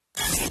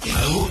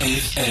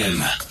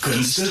OFM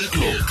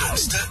Kunsteklop.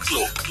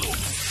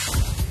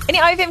 In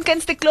die OFM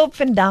Kunsteklop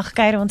vandag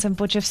kuier ons in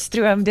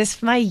Potchefstroom. Dis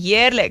vir my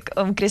heerlik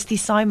om Christy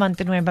Simon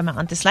te nooi by my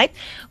aan te sluit.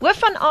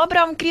 Hoof van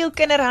Abraham Kriel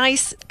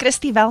Kinderhuis.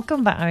 Christy,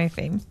 welkom by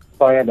OFM.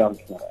 Baie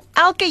dankie.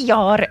 Elke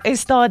jaar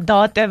is daar 'n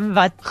datum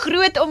wat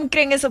groot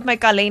omkring is op my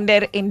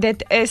kalender en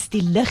dit is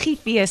die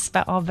Liggiefees by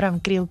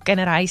Abraham Kriel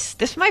Kinderhuis.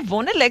 Dis vir my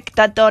wonderlik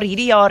dat daar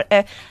hierdie jaar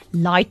 'n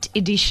light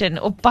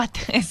edition op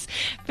pad is.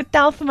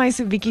 Vertel vir my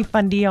so 'n bietjie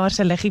van die jaar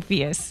se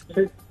Liggiefees.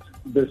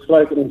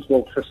 Besluit ons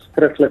wil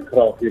verskriklik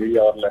graag hierdie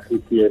jaar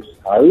Liggiefees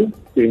hou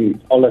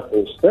ten alle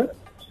koste.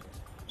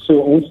 So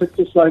ons het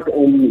besluit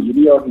om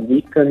hierdie jaar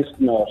nie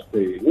kunstenaars te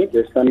hê nie.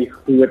 Dis dan die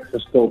groot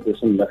verskil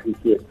tussen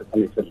Liggiefees van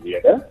die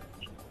verlede.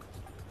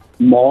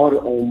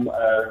 Maar om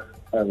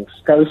 'n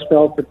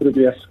skouspel te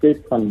probeer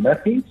skep van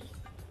liggies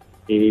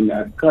en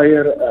 'n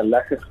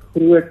lekker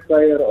groot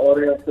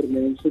kuierarea vir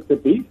mense te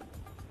bied,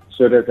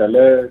 sodat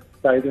hulle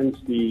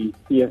tydens die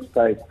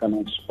feestyd kan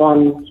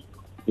ontspan,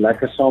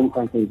 lekker saam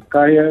kan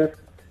kuier,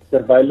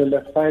 terwyl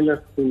hulle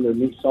veilig voel en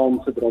nie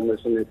saamgedrom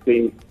is in 'n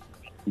tent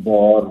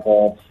waar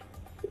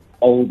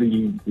al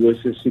die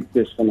bose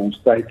siektes van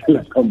ons tyd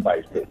hulle kan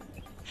bysit.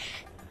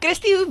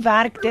 Christy, hoe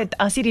werk dit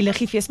as jy die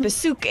Liggiefees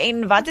besoek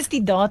en wat is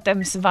die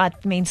datums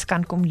wat mens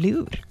kan kom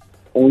loer?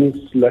 Ons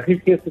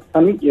Liggiefees is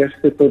van die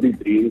 1ste tot die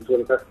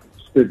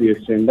 23ste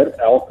Desember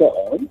elke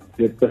aand.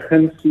 Dit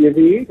begin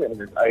 7:00 en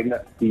dit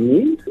eindig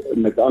 10:00.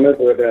 Met ander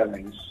woorde,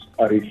 mens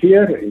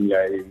arriveer en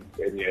jy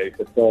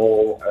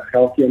betaal 'n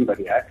geldjie om by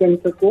die hek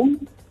in te kom.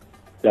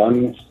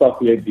 Dan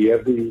stap jy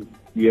deur die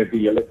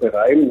hele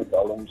terrein met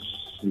al ons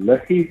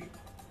liggies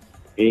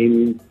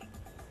en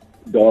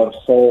daar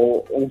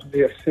sal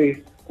ongeveer 6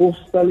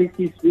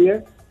 kosstalletjies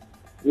wees,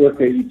 ook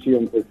 'n ietsie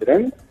om te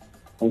drink.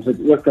 Ons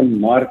het ook 'n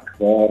mark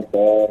waar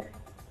daar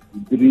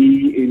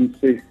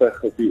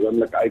 63 op die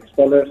oomblik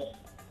uitstallers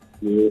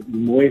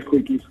mooi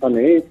goedjies gaan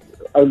hê,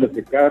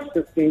 oulike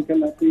Kersgeskenke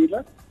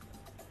natuurlik.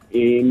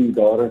 En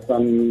daar is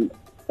dan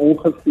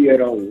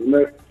ongeveer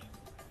 100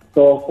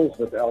 tafels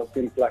wat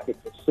elkeen plek het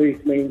vir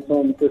 6 mense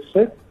om te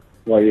sit,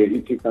 waar jy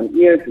ietsie kan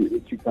eet en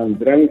ietsie kan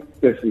drink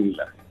tussen die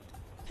lig.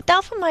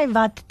 Vertel vir my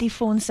wat die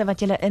fondse wat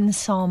julle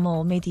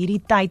insamel met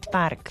hierdie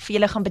tydperk vir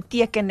julle gaan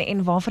beteken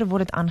en waarvoor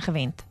word dit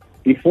aangewend?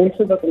 Die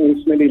fondse wat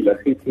ons met die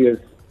Liggiefees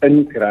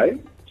inkry,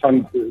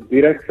 gaan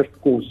direk vir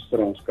kos vir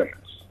ons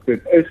kinders.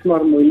 Dit is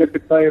maar moeilike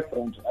tye vir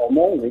ons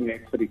almal, nie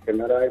net vir die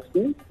kinderhuis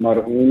nie,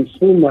 maar ons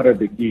voel maar 'n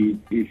bietjie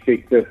die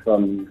effekte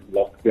van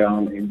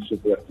lockdown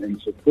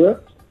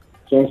ensovoort.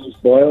 So ons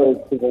is baie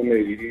opgewonde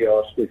hierdie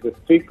jaar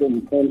spesifiek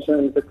om fondse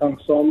in te kan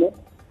samel,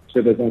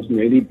 sodat ons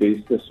net die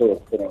beste sorg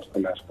vir ons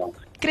kinders kan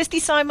gee. Christy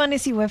Simon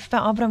is die hoof van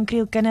Abraham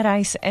Kriel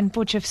Kinderhuis in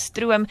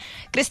Potchefstroom.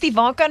 Christy,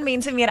 waar kan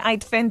mense meer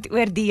uitvind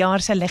oor die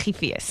jaar se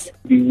Liggiefees?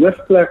 Die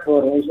hoofplek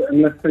waar ons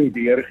inligting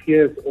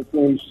deurgee is op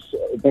ons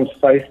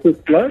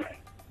Facebookblad.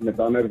 Met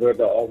ander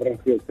woorde, Abraham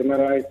Kriel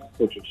Kinderhuis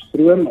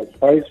Potchefstroom op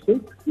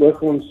Facebook.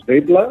 Ook ons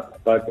webblad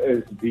wat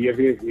is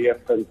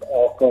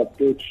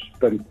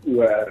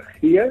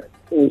www.akpotch.org.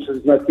 Ons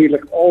is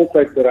natuurlik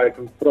altyd bereid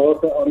om vrae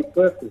te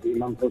antwoord as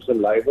iemand ons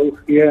 'n lei wil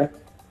gee.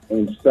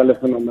 Ons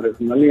telefoonnommer is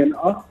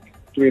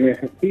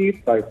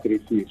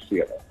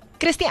 018-294-5347.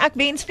 Christy, ek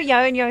wens vir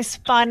jou en jou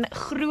span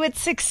groot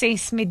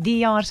sukses met die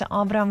jaar se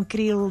Abraham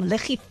Kriel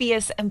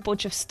Liggiefees in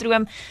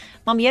Potchefstroom.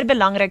 Maar meer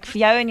belangrik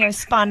vir jou en jou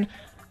span,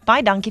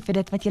 baie dankie vir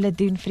dit wat julle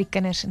doen vir die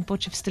kinders in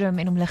Potchefstroom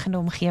en omliggende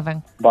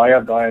omgewing.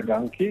 Baie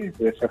dankie.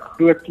 Dit is 'n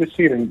groot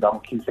plesier en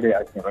dankie vir die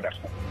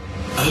uitnodiging.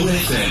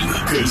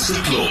 OFM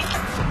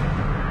Kunsteklop.